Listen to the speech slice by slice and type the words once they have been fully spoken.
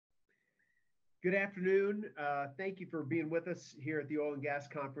Good afternoon. Thank you for being with us here at the Oil and Gas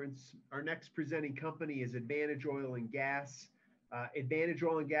Conference. Our next presenting company is Advantage Oil and Gas. Advantage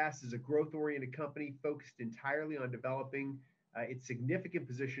Oil and Gas is a growth-oriented company focused entirely on developing its significant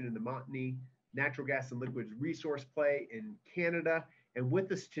position in the Montney natural gas and liquids resource play in Canada. And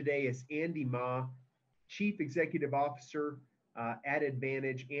with us today is Andy Mah, Chief Executive Officer at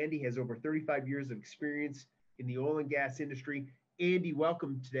Advantage. Andy has over 35 years of experience in the oil and gas industry. Andy,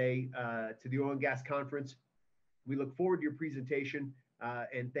 welcome today to the Oil and Gas Conference. We look forward to your presentation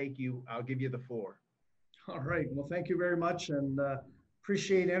and thank you. I'll give you the floor. All right. Well, thank you very much, and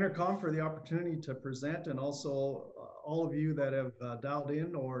appreciate Intercom for the opportunity to present, and also all of you that have dialed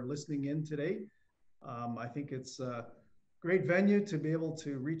in or listening in today. I think it's a great venue to be able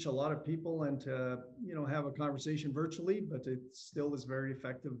to reach a lot of people and to have a conversation virtually, but it still is very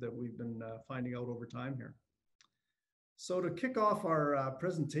effective that we've been finding out over time here. So to kick off our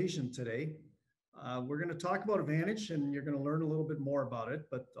presentation today, we're going to talk about Advantage, and you're going to learn a little bit more about it.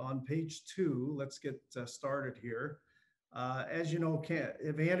 But on page 2, let's get started here. As you know,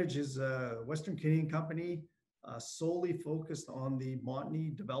 Advantage is a Western Canadian company solely focused on the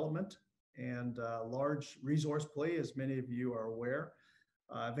Montney development and large resource play, as many of you are aware.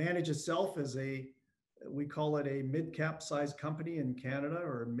 Advantage itself is we call it a mid-cap size company in Canada,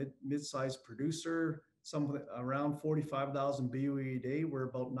 or a mid-sized producer, somewhere around 45,000 BOE a day. We're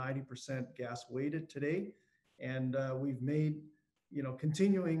about 90% gas weighted today. And we've made,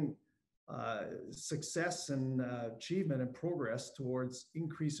 continuing success and achievement and progress towards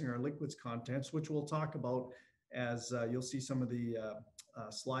increasing our liquids contents, which we'll talk about as you'll see some of the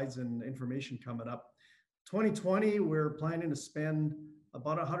slides and information coming up. 2020, we're planning to spend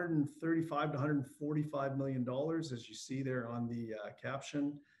about $135 to $145 million, as you see there on the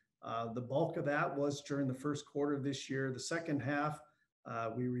caption. The bulk of that was during the first quarter of this year. The second half,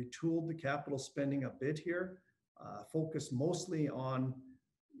 we retooled the capital spending a bit here, focused mostly on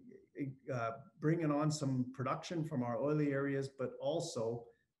bringing on some production from our oily areas, but also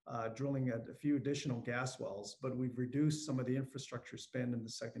drilling a few additional gas wells. But we've reduced some of the infrastructure spend in the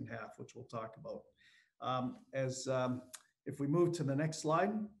second half, which we'll talk about. If we move to the next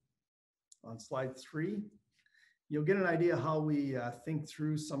slide, on slide 3, you'll get an idea how we think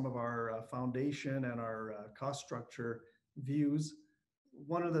through some of our foundation and our cost structure views.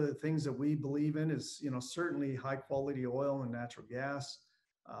 One of the things that we believe in is, certainly high quality oil and natural gas.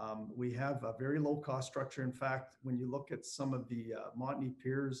 We have a very low cost structure. In fact, when you look at some of the Montney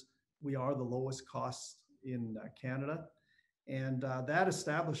peers, we are the lowest cost in Canada. And that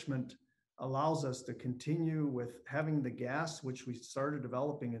establishment allows us to continue with having the gas, which we started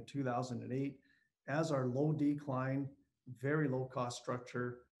developing in 2008, as our low decline, very low cost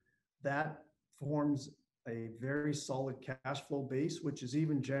structure. That forms a very solid cash flow base, which is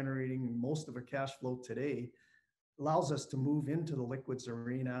even generating most of our cash flow today, allows us to move into the liquids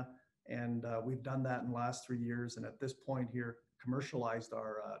arena. And we've done that in the last 3 years. And at this point here, commercialized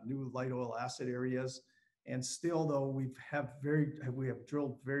our new light oil asset areas. And still, though, we have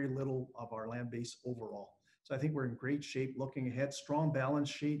drilled very little of our land base overall. So I think we're in great shape looking ahead, strong balance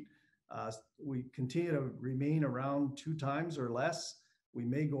sheet. We continue to remain around 2 times or less. We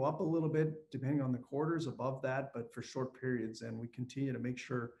may go up a little bit depending on the quarters above that, but for short periods. And we continue to make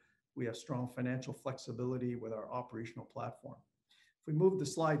sure we have strong financial flexibility with our operational platform. If we move to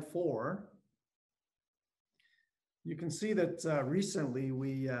slide 4, you can see that recently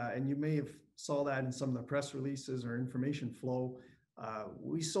and you may have saw that in some of the press releases or information flow,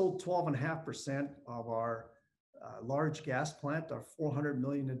 we sold 12.5% of our large gas plant, our 400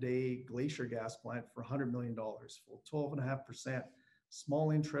 million a day Glacier gas plant, for $100 million, for 12.5%,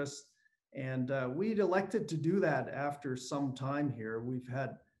 small interest. And we'd elected to do that after some time here. We've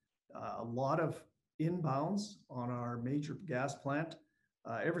had a lot of inbounds on our major gas plant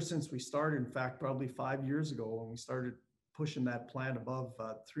ever since we started. In fact, probably 5 years ago when we started pushing that plant above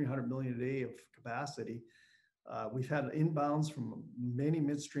 300 million a day of capacity. We've had inbounds from many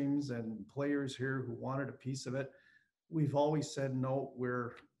midstreams and players here who wanted a piece of it. We've always said, no,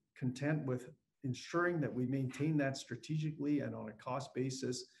 we're content with ensuring that we maintain that strategically and on a cost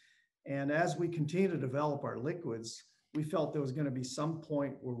basis. And as we continue to develop our liquids, we felt there was going to be some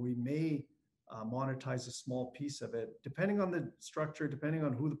point where we may monetize a small piece of it, depending on the structure, depending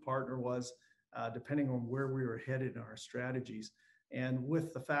on who the partner was, depending on where we were headed in our strategies. And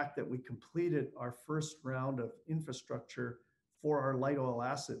with the fact that we completed our first round of infrastructure for our light oil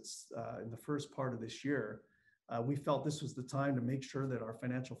assets in the first part of this year, we felt this was the time to make sure that our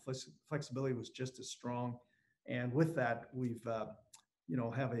financial flexibility was just as strong. And with that, we've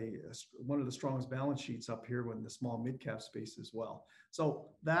have one of the strongest balance sheets up here in the small mid-cap space as well. So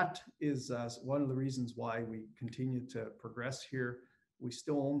that is one of the reasons why we continue to progress here. We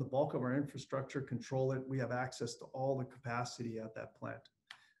still own the bulk of our infrastructure, control it. We have access to all the capacity at that plant.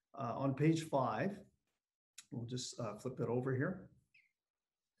 On page 5, we'll just flip it over here.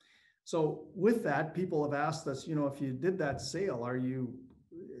 So with that, people have asked us, if you did that sale,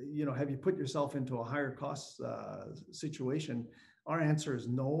 have you put yourself into a higher cost situation? Our answer is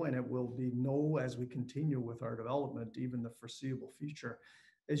no, and it will be no as we continue with our development, even the foreseeable future.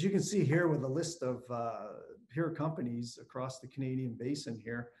 As you can see here with a list of peer companies across the Canadian basin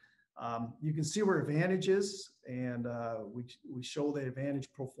here, you can see where Advantage is, and we show the Advantage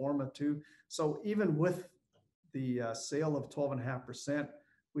pro forma too. So even with the sale of 12.5%,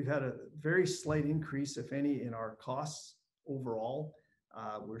 we've had a very slight increase, if any, in our costs overall.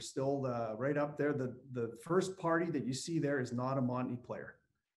 We're still right up there. The first party that you see there is not a Montney player.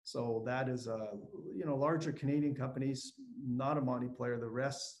 So that is larger Canadian companies, not a Montney player. The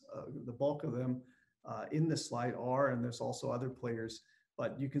rest, the bulk of them in this slide are, and there's also other players.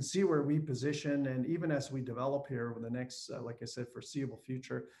 But you can see where we position, and even as we develop here over the next, like I said, foreseeable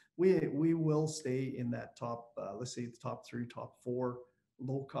future, we will stay in that top, let's say the top 3, top 4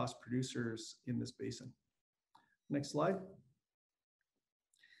 low-cost producers in this basin. Next slide.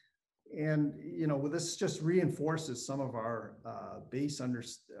 And this just reinforces some of our base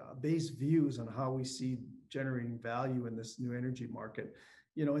views on how we see generating value in this new energy market.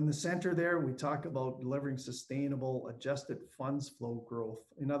 In the center there, we talk about delivering sustainable adjusted funds flow growth.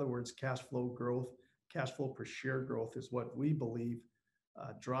 In other words, cash flow growth, cash flow per share growth is what we believe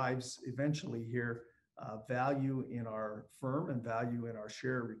drives eventually here value in our firm and value in our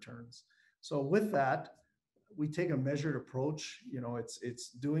share returns. So with that, we take a measured approach. It's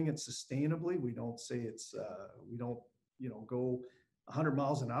doing it sustainably. We don't say we don't go 100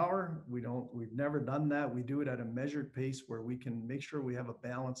 miles an hour. We've never done that. We do it at a measured pace where we can make sure we have a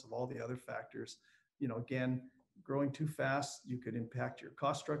balance of all the other factors. Again, growing too fast, you could impact your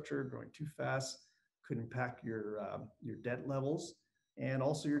cost structure. Growing too fast could impact your debt levels and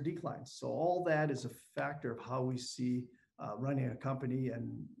also your declines. So all that is a factor of how we see running a company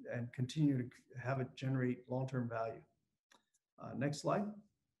and continue to have it generate long-term value. Next slide.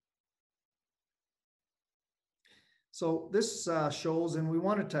 So this shows, and we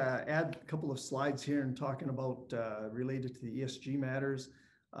wanted to add a couple of slides here and talking about related to the ESG matters.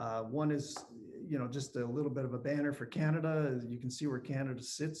 One is, just a little bit of a banner for Canada. You can see where Canada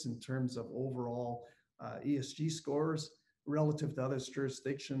sits in terms of overall ESG scores relative to other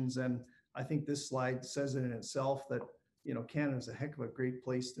jurisdictions. And I think this slide says it in itself that Canada is a heck of a great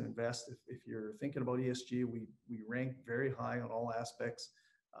place to invest. If you're thinking about ESG, we rank very high on all aspects.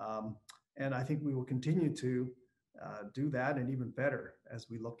 And I think we will continue to do that and even better as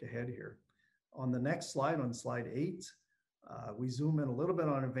we look ahead here. On the next slide, on slide 8, we zoom in a little bit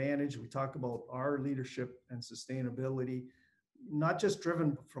on Advantage. We talk about our leadership and sustainability, not just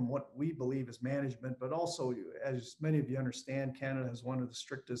driven from what we believe is management, but also, as many of you understand, Canada has one of the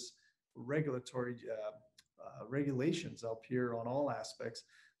strictest regulatory regulations up here on all aspects.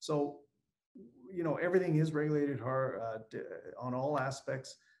 So, everything is regulated hard on all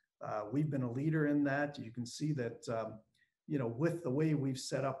aspects. We've been a leader in that. You can see that, with the way we've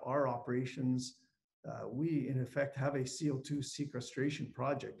set up our operations, we in effect have a CO2 sequestration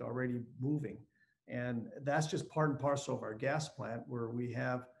project already moving. And that's just part and parcel of our gas plant, where we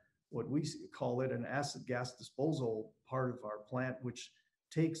have what we call it an acid gas disposal part of our plant, which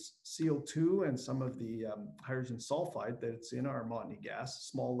takes CO2 and some of the hydrogen sulfide that's in our Montney gas,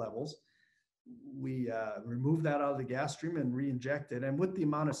 small levels. We remove that out of the gas stream and re-inject it. And with the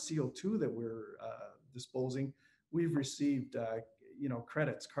amount of CO2 that we're disposing, we've received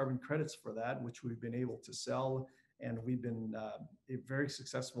credits, carbon credits for that, which we've been able to sell, and we've been very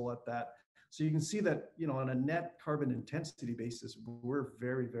successful at that. So you can see that, on a net carbon intensity basis, we're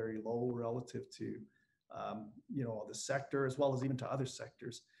very, very low relative to the sector, as well as even to other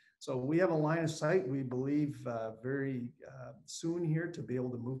sectors. So we have a line of sight, we believe, very soon here to be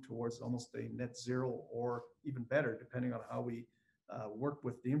able to move towards almost a net zero, or even better, depending on how we work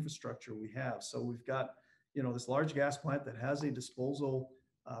with the infrastructure we have. So we've got, this large gas plant that has a disposal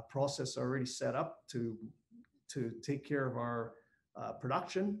process already set up to take care of our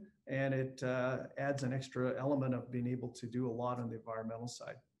production, and it adds an extra element of being able to do a lot on the environmental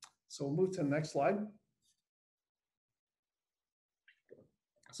side. So we'll move to the next slide.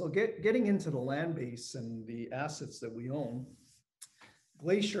 So getting into the land base and the assets that we own,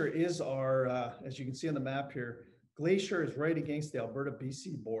 Glacier is our, as you can see on the map here, Glacier is right against the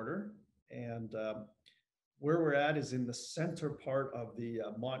Alberta-BC border. And where we're at is in the center part of the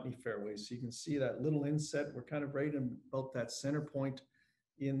Montney fairway. So you can see that little inset. We're kind of right in about that center point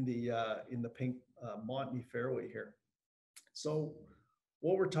in the pink Montney fairway here. So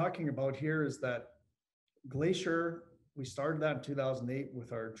what we're talking about here is that Glacier, we started that in 2008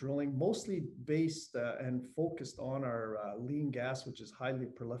 with our drilling, mostly based and focused on our lean gas, which is highly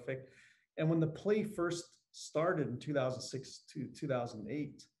prolific. And when the play first started in 2006 to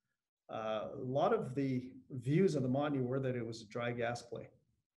 2008, a lot of the views of the Montney were that it was a dry gas play.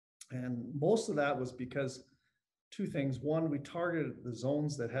 And most of that was because two things. One, we targeted the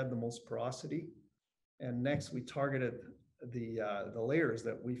zones that had the most porosity. And next, we targeted the layers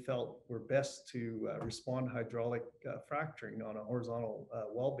that we felt were best to respond to hydraulic fracturing on a horizontal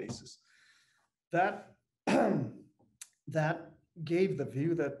well basis. That that gave the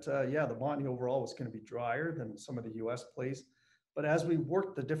view that yeah, the Montney overall was going to be drier than some of the U.S. plays. But as we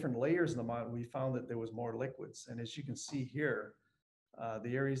worked the different layers in the Montney, we found that there was more liquids. And as you can see here,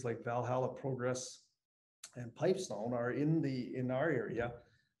 the areas like Valhalla, Progress, and Pipestone are in our area.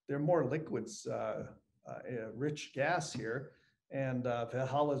 They're more liquids. Rich gas here, and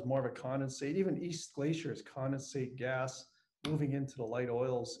Valhalla is more of a condensate. Even East Glacier is condensate gas moving into the light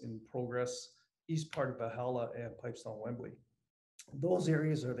oils in Progress, east part of Valhalla and Pipestone Wembley. Those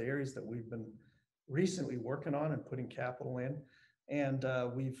areas are the areas that we've been recently working on and putting capital in, and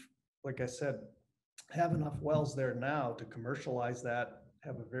we've, like I said, have enough wells there now to commercialize that,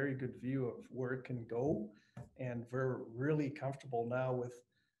 have a very good view of where it can go, and we're really comfortable now with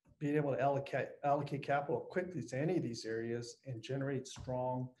being able to allocate capital quickly to any of these areas and generate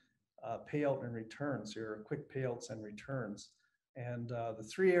strong payout and returns here, quick payouts and returns. And the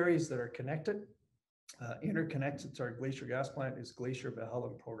three areas that are connected, interconnected to our Glacier gas plant is Glacier, Valhalla,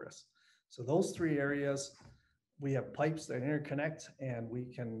 and Progress. So those three areas, we have pipes that interconnect, and we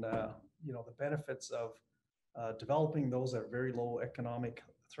can, you know, the benefits of developing those at very low economic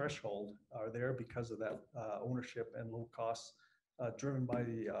threshold are there because of that ownership and low costs driven by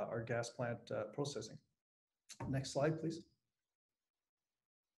our gas plant processing. Next slide, please.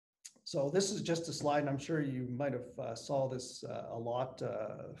 So this is just a slide, and I'm sure you might have saw this a lot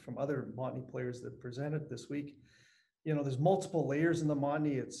from other Montney players that presented this week. You know, there's multiple layers in the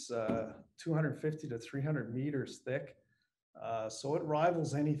Montney. It's 250 to 300 meters thick. So it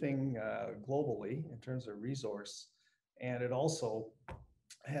rivals anything globally in terms of resource. And it also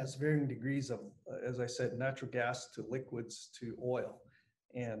has varying degrees of, as I said, natural gas to liquids to oil.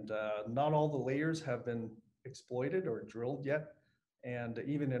 And not all the layers have been exploited or drilled yet. And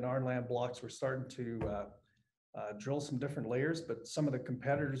even in our land blocks, we're starting to drill some different layers, but some of the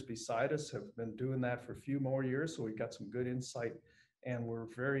competitors beside us have been doing that for a few more years. So we got some good insight, and we're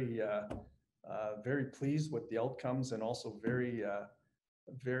very, very pleased with the outcomes, and also very,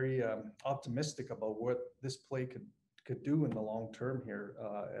 very optimistic about what this play could do in the long term here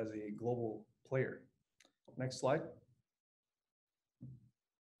as a global player. Next slide.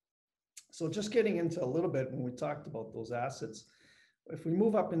 So just getting into a little bit when we talked about those assets, if we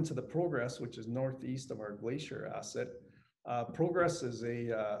move up into the Progress, which is northeast of our Glacier asset, Progress is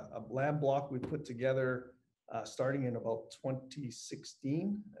a land block we put together starting in about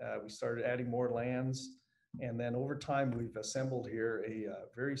 2016. We started adding more lands, and then over time we've assembled here a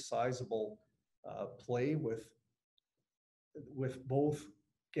very sizable play with both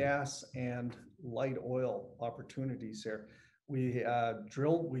gas and light oil opportunities here. We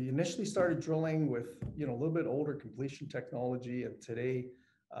initially started drilling with, you know, a little bit older completion technology, and today,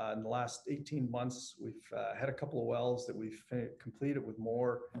 in the last 18 months, we've had a couple of wells that we've completed with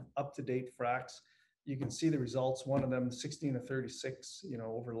more up-to-date fracs. You can see the results. One of them, 16 to 36, you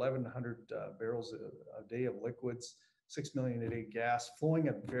know, over 1,100 barrels a day of liquids, 6 million a day gas, flowing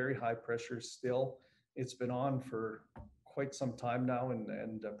at very high pressure still. It's been on for quite some time now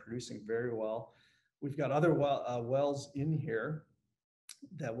and producing very well. We've got other wells in here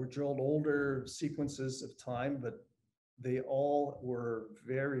that were drilled older sequences of time, but they all were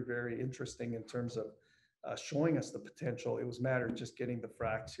very, very interesting in terms of showing us the potential. It was a matter of just getting the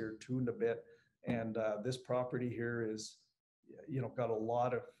fracs here tuned a bit. And this property here is, you know, got a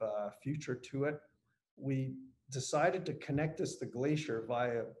lot of future to it. We decided to connect this to Glacier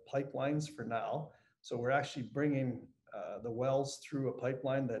via pipelines for now. So we're actually bringing the wells through a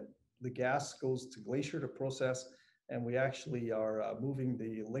pipeline that the gas goes to Glacier to process, and we actually are moving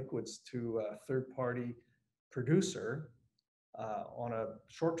the liquids to a third-party producer on a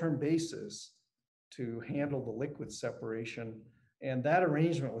short-term basis to handle the liquid separation. And that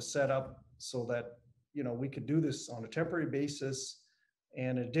arrangement was set up so that, you know, we could do this on a temporary basis.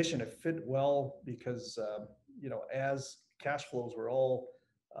 And in addition, it fit well because, you know, as cash flows were all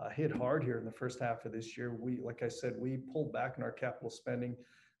hit hard here in the first half of this year. Like I said, we pulled back on our capital spending,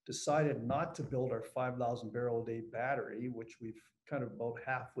 decided not to build our 5,000 barrel a day battery, which we've kind of about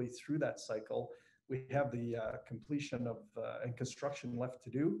halfway through that cycle. We have the completion of and construction left to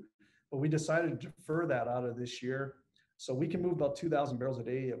do, but we decided to defer that out of this year so we can move about 2,000 barrels a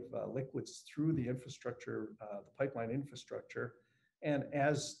day of liquids through the infrastructure, the pipeline infrastructure. And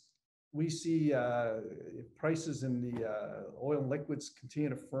as we see prices in the oil and liquids continue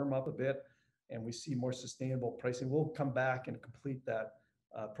to firm up a bit, and we see more sustainable pricing, we'll come back and complete that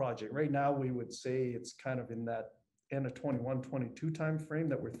project. Right now, we would say it's kind of in that end of 21, 22 time frame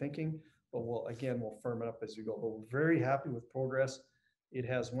that we're thinking, but we'll firm it up as we go. But we're very happy with progress. It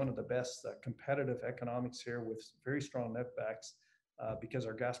has one of the best competitive economics here with very strong netbacks because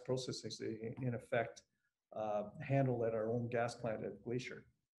our gas processing is in effect handled at our own gas plant at Glacier.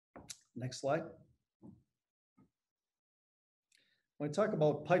 Next slide. When I talk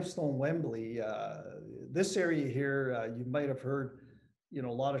about Pipestone Wembley, this area here, you might have heard, a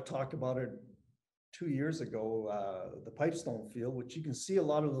lot of talk about it 2 years ago, the Pipestone field, which you can see a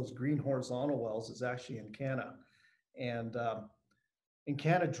lot of those green horizontal wells is actually in Encana. And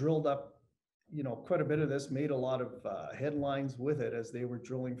Encana drilled up, quite a bit of this, made a lot of headlines with it as they were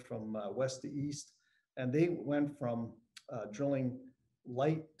drilling from west to east. And they went from drilling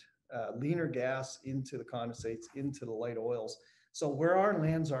light, leaner gas into the condensates, into the light oils. So where our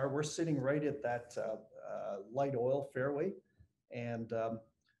lands are, we're sitting right at that light oil fairway. And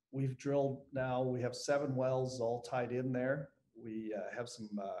we've drilled now, we have 7 wells all tied in there. We have some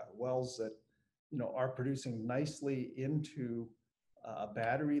wells that, are producing nicely into a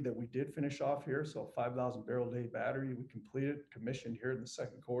battery that we did finish off here. So a 5,000 barrel a day battery we completed, commissioned here in the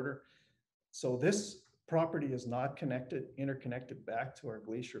second quarter. So this property is not interconnected back to our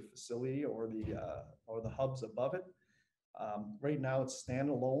Glacier facility or the hubs above it. Right now it's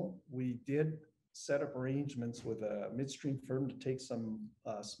standalone. We did set up arrangements with a midstream firm to take some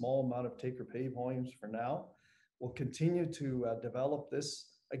small amount of take or pay volumes for now. We'll continue to develop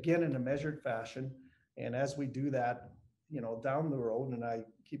this again in a measured fashion. And as we do that, down the road, and I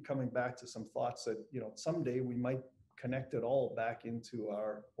keep coming back to some thoughts that, someday we might connect it all back into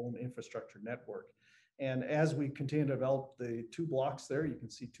our own infrastructure network. And as we continue to develop the 2 blocks there, you can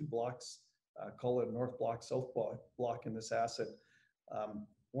see 2 blocks, call it North Block, South Block in this asset.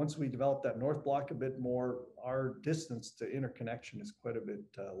 Once we develop that North Block a bit more, our distance to interconnection is quite a bit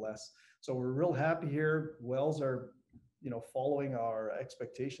less. So we're real happy here. Wells are, following our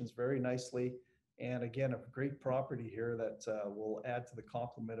expectations very nicely. And again, a great property here that will add to the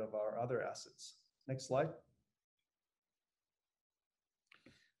complement of our other assets. Next slide.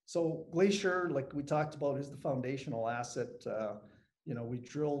 So Glacier, like we talked about, is the foundational asset. We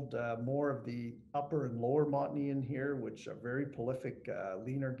drilled more of the upper and lower Montney in here, which are very prolific,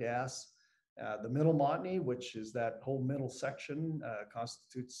 leaner gas. The middle Montney, which is that whole middle section,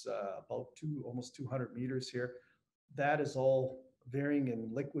 constitutes about almost 200 meters here. That is all varying in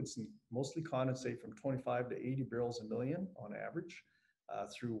liquids and mostly condensate from 25 to 80 barrels a million on average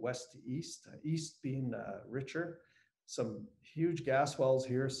through west to east, east being richer. Some huge gas wells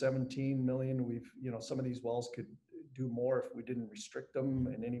here, 17 million. We've, some of these wells could do more if we didn't restrict them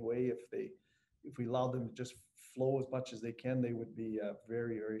in any way. If we allowed them to just flow as much as they can, they would be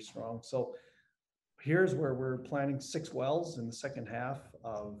very, very strong. So here's where we're planning 6 wells in the second half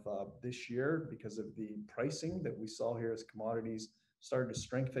of this year because of the pricing that we saw here as commodities started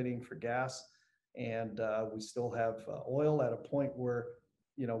strengthening for gas. And we still have oil at a point where,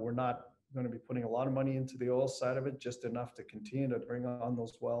 we're not going to be putting a lot of money into the oil side of it, just enough to continue to bring on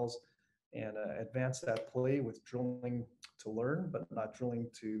those wells and advance that play with drilling to learn, but not drilling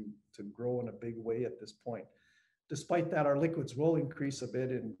to grow in a big way at this point. Despite that, our liquids will increase a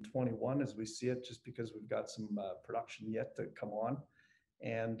bit in 21 as we see it, just because we've got some production yet to come on.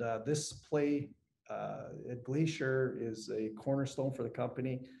 And this play at Glacier is a cornerstone for the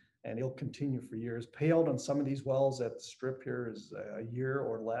company, and it'll continue for years. Payout on some of these wells at the strip here is a year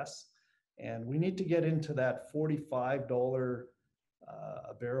or less. And we need to get into that $45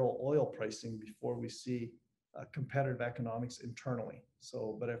 a barrel oil pricing before we see competitive economics internally.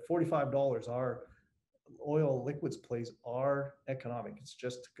 So, but at $45, our oil liquids plays are economic. It's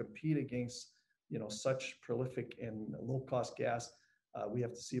just to compete against, such prolific and low cost gas. We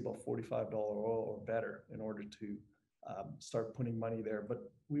have to see about $45 oil or better in order to start putting money there.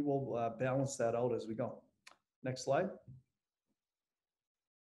 But we will balance that out as we go. Next slide.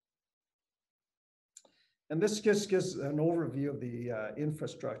 And this just gives an overview of the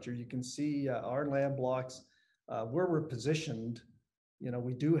infrastructure. You can see our land blocks, where we're positioned.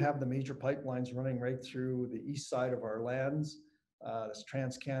 We do have the major pipelines running right through the east side of our lands. That's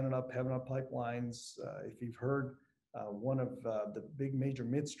TransCanada, Pembina Pipelines. If you've heard, one of the big major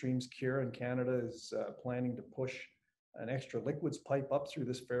midstreams, Kira in Canada, is planning to push an extra liquids pipe up through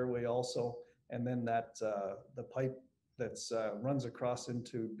this fairway also. And then that the pipe that's runs across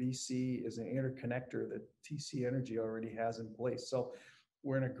into BC is an interconnector that TC Energy already has in place. So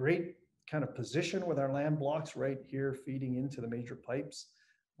we're in a great kind of position with our land blocks right here feeding into the major pipes.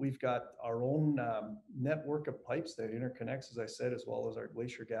 We've got our own network of pipes that interconnects, as I said, as well as our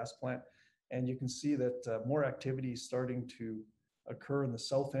Glacier gas plant. And you can see that more activity is starting to occur in the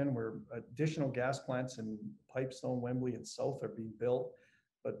south end, where additional gas plants in Pipestone, Wembley, and South are being built.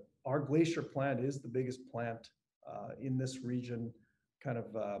 But our Glacier plant is the biggest plant in this region, kind of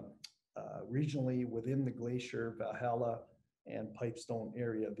regionally within the Glacier, Valhalla, and Pipestone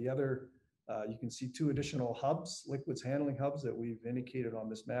area. The other, you can see 2 additional hubs, liquids handling hubs, that we've indicated on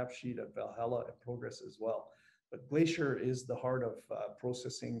this map sheet at Valhalla and Progress as well. But Glacier is the heart of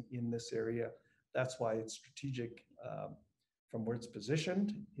processing in this area. That's why it's strategic from where it's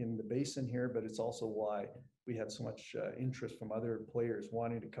positioned in the basin here, but it's also why we had so much interest from other players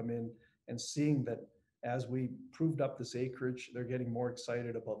wanting to come in and seeing that as we proved up this acreage, they're getting more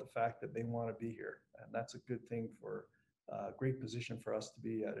excited about the fact that they want to be here. And that's a good thing for a great position for us to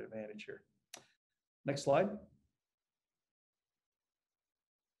be at advantage here. Next slide.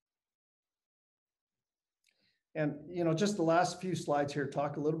 And, you know, just the last few slides here,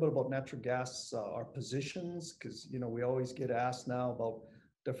 talk a little bit about natural gas, our positions, because, you know, we always get asked now about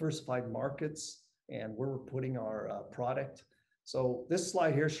diversified markets and where we're putting our product. So this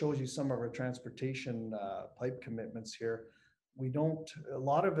slide here shows you some of our transportation pipe commitments here. We don't, a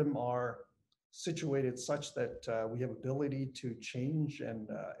lot of them are situated such that we have ability to change and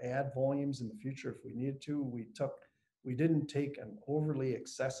add volumes in the future if we needed to. We didn't take an overly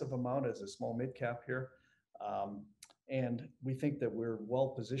excessive amount as a small mid cap here. And we think that we're well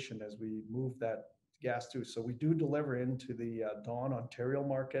positioned as we move that gas through. So we do deliver into the Dawn, Ontario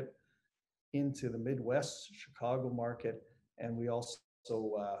market, into the Midwest Chicago market, and we also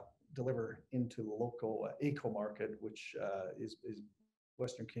deliver into the local AECO market, which is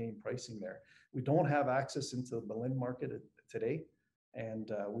Western Canadian pricing there. We don't have access into the Malin market today,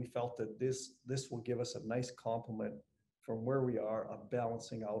 and we felt that this will give us a nice complement from where we are of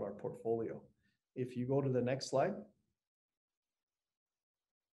balancing out our portfolio. If you go to the next slide,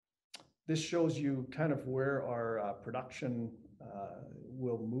 this shows you kind of where our production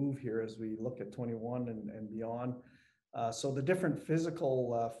will move here as we look at 21 and beyond. So the different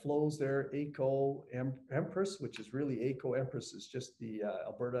physical flows there, AECO, Empress, which is really AECO. Empress is just the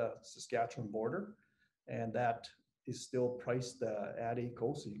Alberta-Saskatchewan border, and that is still priced at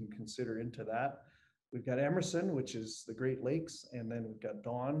AECO, so you can consider into that. We've got Emerson, which is the Great Lakes, and then we've got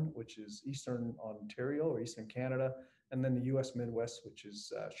Dawn, which is Eastern Ontario or Eastern Canada, and then the US Midwest, which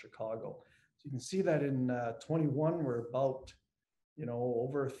is Chicago. So you can see that in 21, we're about, you know,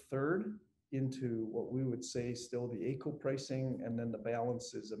 over a third into what we would say still the AECO pricing, and then the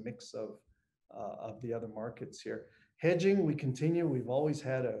balance is a mix of the other markets here. Hedging, we continue. We've always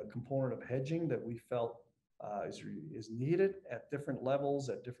had a component of hedging that we felt is needed at different levels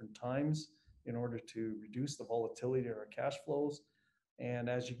at different times in order to reduce the volatility in our cash flows. And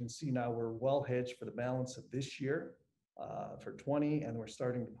as you can see now, we're well hedged for the balance of this year for 20, and we're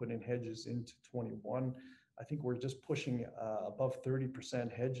starting to put in hedges into 21. I think we're just pushing above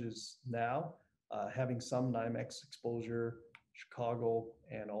 30% hedges now, having some NYMEX exposure, Chicago,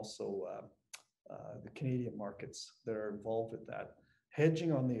 and also the Canadian markets that are involved with that.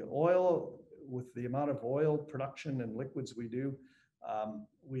 Hedging on the oil, with the amount of oil production and liquids we do,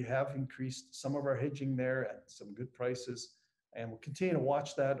 we have increased some of our hedging there at some good prices, and we'll continue to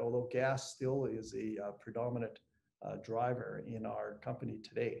watch that, although gas still is a predominant driver in our company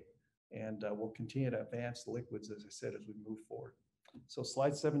today. And we'll continue to advance the liquids, as I said, as we move forward. So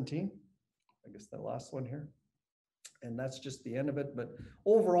slide 17, I guess the last one here. And that's just the end of it. But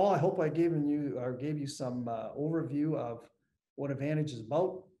overall, I hope I gave you some overview of what Advantage is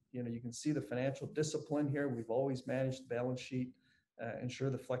about. You know, you can see the financial discipline here. We've always managed the balance sheet, ensure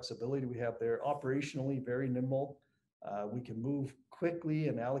the flexibility we have there. Operationally, very nimble. We can move quickly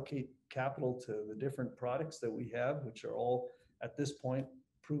and allocate capital to the different products that we have, which are all at this point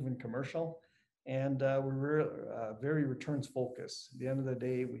proven commercial. And we're very returns focused. At the end of the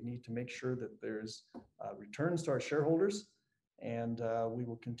day, we need to make sure that there's returns to our shareholders, and we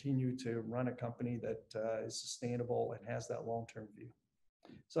will continue to run a company that is sustainable and has that long-term view.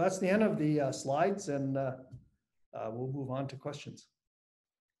 So that's the end of the slides, and we'll move on to questions.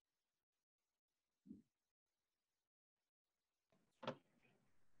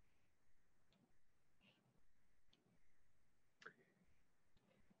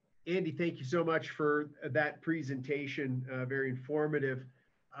 Andy, thank you so much for that presentation. Very informative.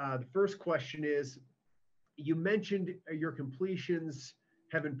 The first question is, you mentioned your completions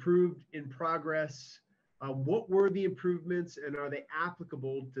have improved in progress. What were the improvements, and are they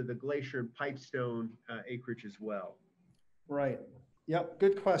applicable to the Glacier and Pipestone acreage as well? Right. Yep.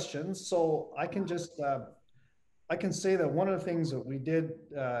 Good questions. So I can say that one of the things that we did,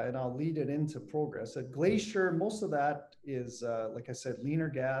 and I'll lead it into progress at Glacier, most of that is, like I said, leaner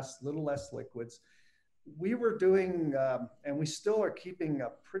gas, little less liquids. We were doing, and we still are keeping a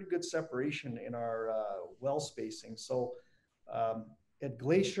pretty good separation in our well spacing. So um, at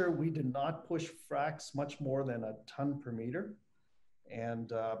Glacier, we did not push fracs much more than a ton per meter.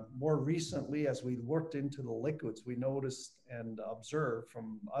 And more recently, as we worked into the liquids, we noticed and observed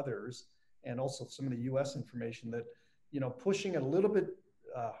from others, and also some of the U.S. information that, pushing it a little bit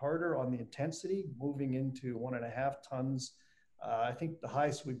harder on the intensity, moving into 1.5 tons. I think the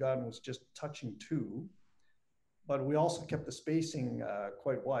highest we've gotten was just touching 2, but we also kept the spacing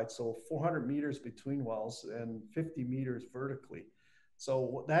quite wide. So 400 meters between wells and 50 meters vertically.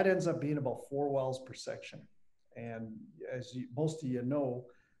 So that ends up being about 4 wells per section. And as most of you know,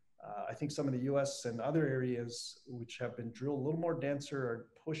 I think some of the US and other areas which have been drilled a little more denser are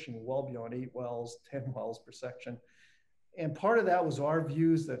pushing well beyond 8 wells, 10 wells per section. And part of that was our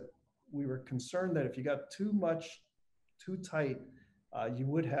views that we were concerned that if you got too much, too tight, you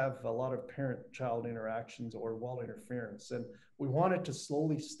would have a lot of parent-child interactions or well interference. And we wanted to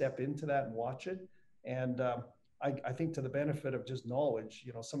slowly step into that and watch it. And I think to the benefit of just knowledge,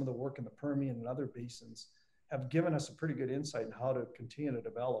 some of the work in the Permian and other basins have given us a pretty good insight in how to continue to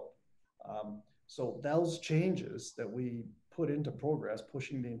develop. So those changes that we put into progress,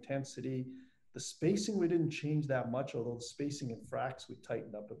 pushing the intensity, the spacing, we didn't change that much, although the spacing in fracs we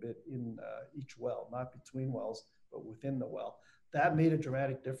tightened up a bit in each well, not between wells, but within the well. That made a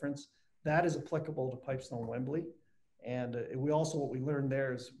dramatic difference. That is applicable to Pipestone Wembley. And we also, what we learned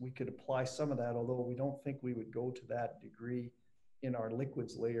there is we could apply some of that, although we don't think we would go to that degree in our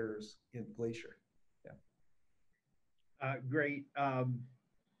liquids layers in Glacier. Yeah. Great.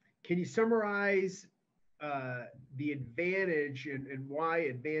 Can you summarize the advantage and why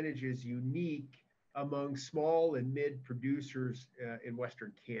Advantage is unique among small and mid producers in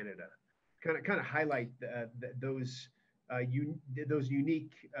Western Canada? Kind of highlight those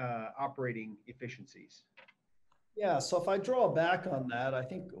unique operating efficiencies. Yeah. So if I draw back on that, I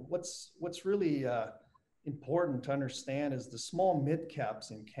think what's really important to understand is the small mid caps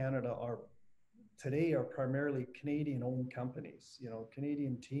in Canada are today are primarily Canadian owned companies,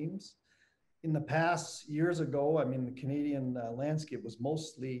 Canadian teams. In the past, years ago, I mean, the Canadian landscape was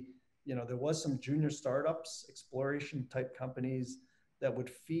mostly, there was some junior startups, exploration type companies that would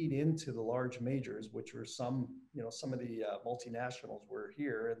feed into the large majors, which were some of the multinationals were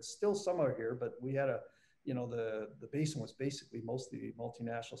here, and still some are here, but we had the basin was basically mostly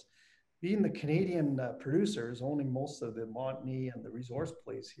multinationals. Being the Canadian producers owning most of the Montney and the resource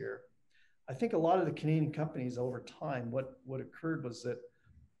plays here, I think a lot of the Canadian companies over time, what occurred was that,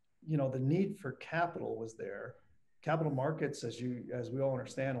 the need for capital was there. Capital markets, as we all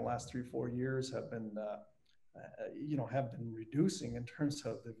understand, in the last 3-4 years have been reducing in terms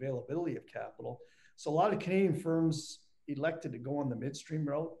of the availability of capital. So a lot of Canadian firms elected to go on the midstream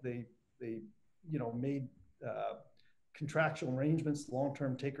route. They made contractual arrangements,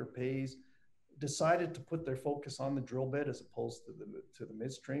 long-term taker pays, decided to put their focus on the drill bit as opposed to the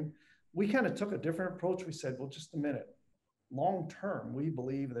midstream. We kind of took a different approach. We said, well, just a minute. Long term, we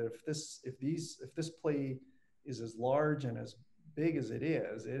believe that if this play is as large and as big as it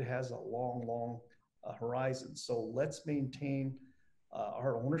is, it has a long horizon. So let's maintain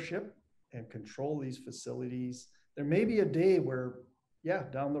our ownership and control these facilities. There may be a day where, yeah,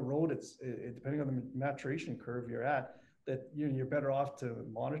 down the road, depending on the maturation curve you're at, that you're better off to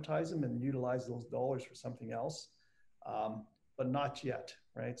monetize them and utilize those dollars for something else, but not yet,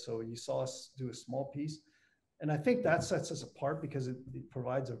 right? So you saw us do a small piece. And I think that sets us apart because it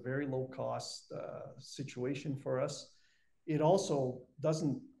provides a very low cost situation for us. It also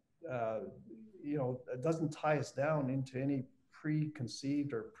doesn't, it doesn't tie us down into any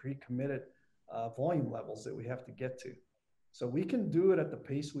preconceived or pre-committed volume levels that we have to get to. So we can do it at the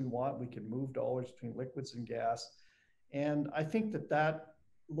pace we want. We can move dollars between liquids and gas. And I think that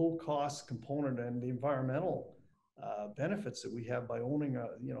low cost component and the environmental benefits that we have by owning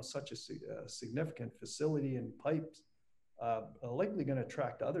such a significant facility and pipes are likely going to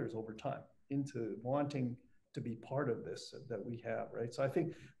attract others over time into wanting to be part of this that we have, right? So I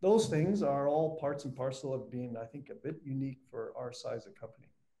think those things are all parts and parcel of being, I think, a bit unique for our size of company.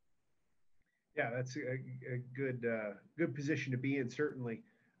 Yeah, that's a good position to be in, certainly.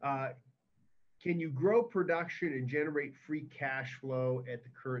 Uh, can you grow production and generate free cash flow at the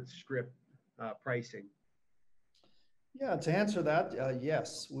current strip pricing? Yeah, to answer that,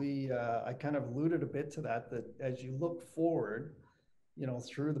 yes, I kind of alluded a bit to that, that as you look forward,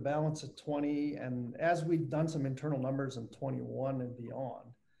 through the balance of 20, and as we've done some internal numbers in 21 and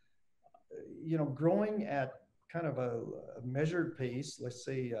beyond, growing at kind of a measured pace, let's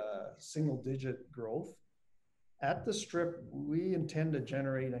say single digit growth, at the strip, we intend to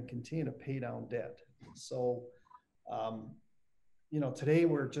generate and continue to pay down debt. So, um, today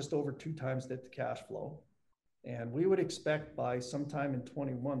we're just over 2 times debt to cash flow. And we would expect by sometime in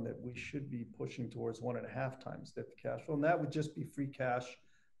 21 that we should be pushing towards 1.5 times debt to cash flow. And that would just be free cash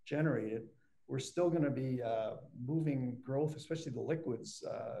generated. We're still going to be moving growth, especially the liquids,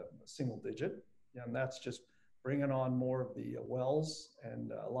 single digit. And that's just bringing on more of the wells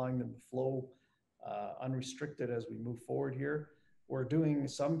and allowing them to flow unrestricted as we move forward here. We're doing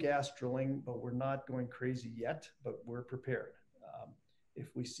some gas drilling, but we're not going crazy yet, but we're prepared.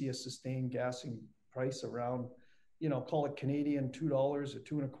 If we see a sustained gassing price around, call it Canadian $2 or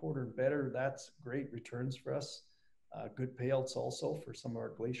 2.25 better, that's great returns for us. Good payouts also for some of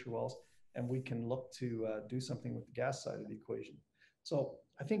our glacier wells. And we can look to do something with the gas side of the equation. So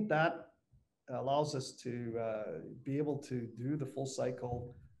I think that allows us to be able to do the full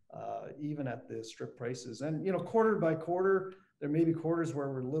cycle, even at the strip prices. And, quarter by quarter, there may be quarters where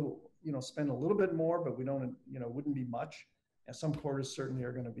we're spend a little bit more, but we don't, wouldn't be much. And some quarters certainly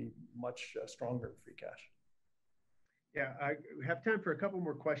are going to be much stronger in free cash. Yeah, I have time for a couple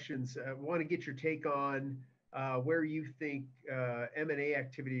more questions. I want to get your take on where you think M&A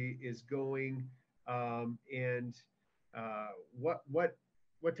activity is going, and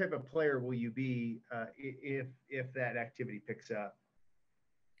what type of player will you be if that activity picks up?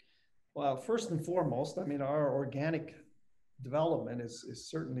 Well, first and foremost, I mean, our organic development is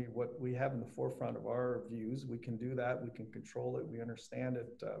certainly what we have in the forefront of our views. We can do that. We can control it. We understand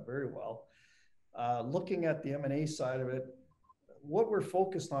it very well. Looking at the M&A side of it, what we're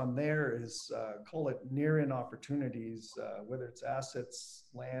focused on there is, call it near-in opportunities, whether it's assets,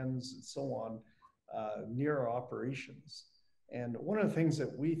 lands, and so on, near our operations. And one of the things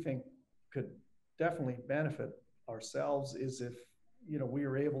that we think could definitely benefit ourselves is if, we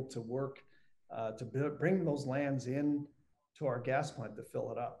are able to work to bring those lands in to our gas plant to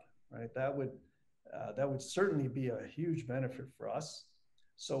fill it up, right? That would certainly be a huge benefit for us.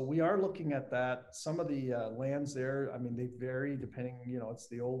 So we are looking at that. Some of the lands there, I mean, they vary depending, it's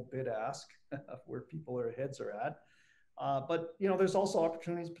the old bid ask of where their heads are at. But, there's also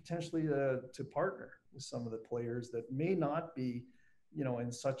opportunities potentially to partner with some of the players that may not be,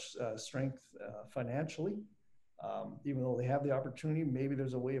 in such strength financially. Even though they have the opportunity, maybe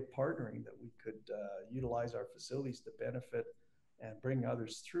there's a way of partnering that we could utilize our facilities to benefit and bring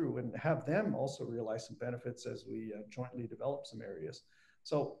others through and have them also realize some benefits as we jointly develop some areas.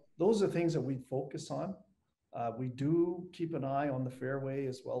 So those are things that we focus on. We do keep an eye on the fairway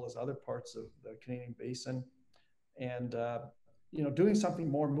as well as other parts of the Canadian Basin. And, doing something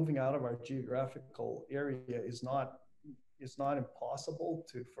more moving out of our geographical area is not impossible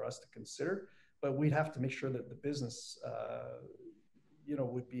for us to consider, but we'd have to make sure that the business,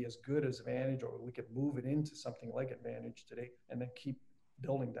 would be as good as Advantage, or we could move it into something like Advantage today and then keep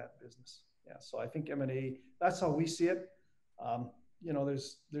building that business. Yeah, so I think M&A, that's how we see it.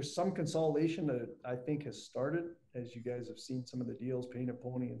 There's some consolidation that I think has started, as you guys have seen some of the deals, Painted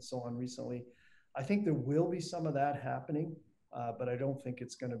Pony and so on recently. I think there will be some of that happening, but I don't think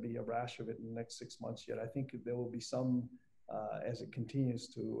it's going to be a rash of it in the next 6 months yet. I think there will be some as it continues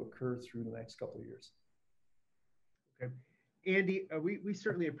to occur through the next couple of years. Okay. Andy, we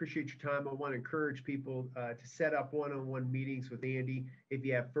certainly appreciate your time. I want to encourage people to set up one-on-one meetings with Andy if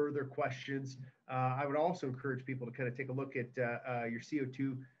you have further questions. I would also encourage people to kind of take a look at your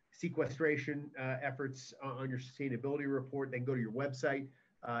CO2 sequestration efforts on your sustainability report. Then go to your website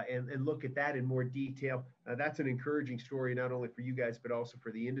and look at that in more detail. That's an encouraging story, not only for you guys, but also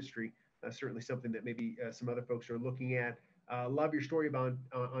for the industry. Certainly something that maybe some other folks are looking at. Love your story about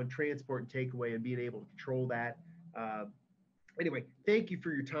on transport and takeaway and being able to control that. Anyway, thank you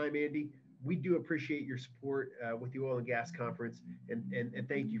for your time, Andy. We do appreciate your support with the Oil and Gas Conference, and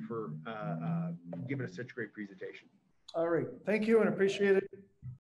thank you for giving us such a great presentation. All right. Thank you and appreciate it.